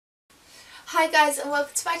Hi guys and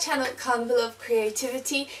welcome to my channel Carnival of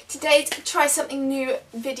Creativity. Today's Try Something New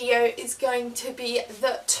video is going to be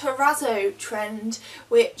the terrazzo trend,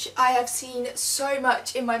 which I have seen so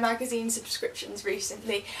much in my magazine subscriptions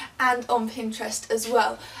recently and on Pinterest as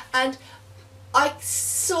well. And I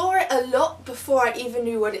saw it a lot before I even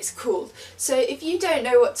knew what it's called. So if you don't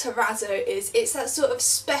know what terrazzo is, it's that sort of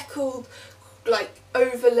speckled, like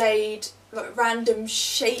overlaid, like random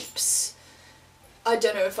shapes. I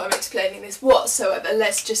don't know if I'm explaining this whatsoever,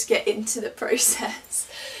 let's just get into the process.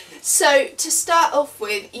 So to start off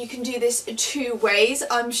with, you can do this two ways.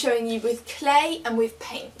 I'm showing you with clay and with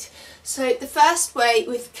paint. So the first way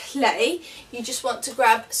with clay, you just want to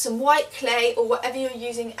grab some white clay or whatever you're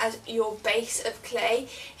using as your base of clay.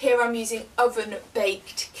 Here I'm using oven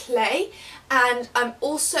baked clay, and I'm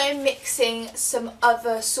also mixing some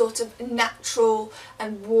other sort of natural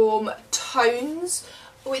and warm tones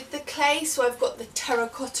with the clay. So I've got the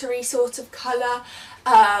terracotta-y sort of colour,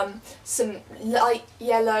 some light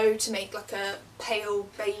yellow to make like a pale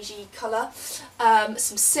beigey colour,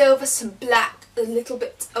 some silver, some black, a little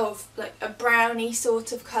bit of like a browny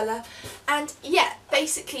sort of colour. And yeah,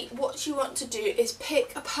 basically what you want to do is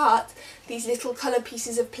pick apart these little colour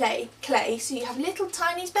pieces of clay, so you have little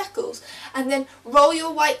tiny speckles, and then roll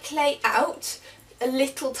your white clay out a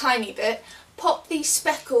little tiny bit. Pop these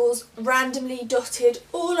speckles randomly dotted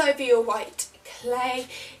all over your white clay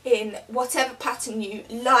in whatever pattern you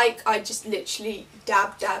like. I just literally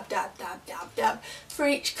dab, dab, dab, dab, dab, dab for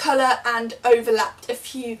each colour, and overlapped a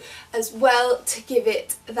few as well to give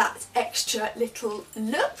it that extra little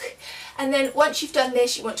look. And then once you've done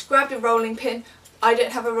this, you want to grab your rolling pin. I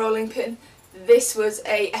don't have a rolling pin. This was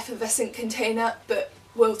a effervescent container, but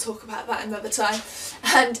we'll talk about that another time,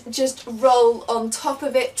 and just roll on top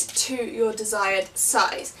of it to your desired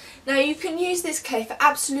size. Now you can use this clay for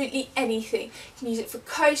absolutely anything. You can use it for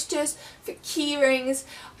coasters, for key rings.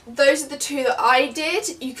 Those are the two that I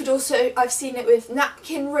did. You could also, I've seen it with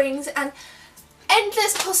napkin rings, and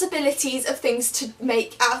endless possibilities of things to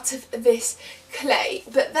make out of this clay.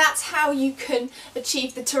 But that's how you can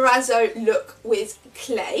achieve the terrazzo look with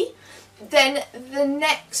clay. Then the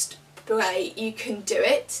next way you can do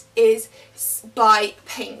it is by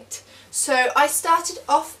paint. So I started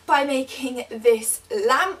off by making this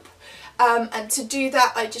lamp, and to do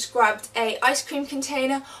that I just grabbed a ice cream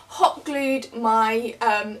container, hot glued my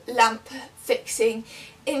lamp fixing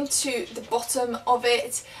into the bottom of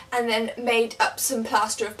it, and then made up some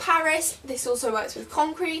plaster of Paris. This also works with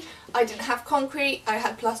concrete. I didn't have concrete, I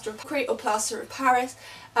had plaster of concrete or plaster of Paris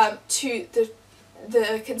to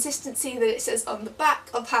the consistency that it says on the back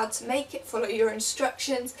of how to make it. Follow your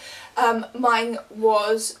instructions. Mine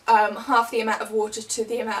was half the amount of water to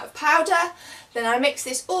the amount of powder. Then I mixed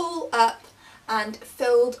this all up and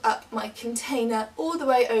filled up my container all the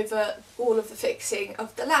way over all of the fixing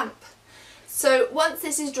of the lamp. So once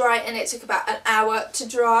this is dry, and it took about an hour to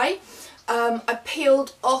dry, I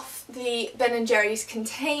peeled off the Ben & Jerry's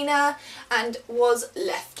container and was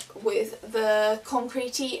left with the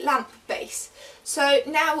concretey lamp base. So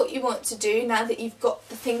now what you want to do, now that you've got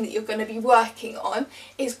the thing that you're going to be working on,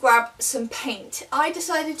 is grab some paint. I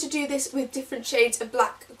decided to do this with different shades of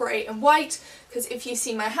black, grey and white, because if you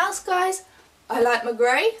see my house, guys, I like my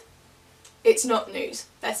grey. It's not news,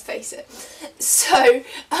 let's face it. So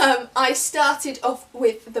I started off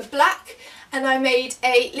with the black, and I made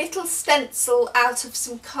a little stencil out of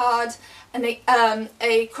some card and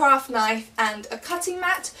a craft knife and a cutting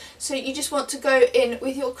mat. So you just want to go in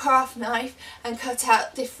with your craft knife and cut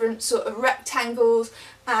out different sort of rectangles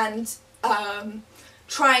and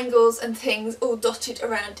triangles and things all dotted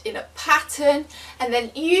around in a pattern, and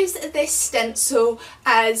then use this stencil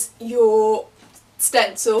as your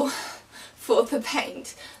stencil for the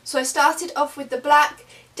paint. So I started off with the black,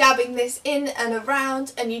 dabbing this in and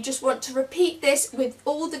around, and you just want to repeat this with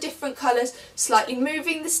all the different colours, slightly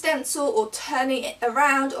moving the stencil or turning it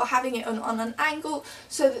around or having it on an angle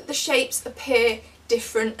so that the shapes appear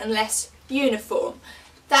different and less uniform.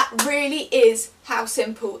 That really is how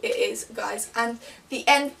simple it is, guys, and the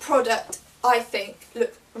end product I think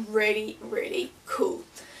looks really, really cool.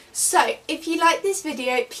 So if you like this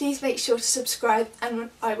video, please make sure to subscribe, and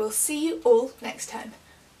I will see you all next time.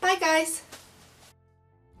 Bye guys!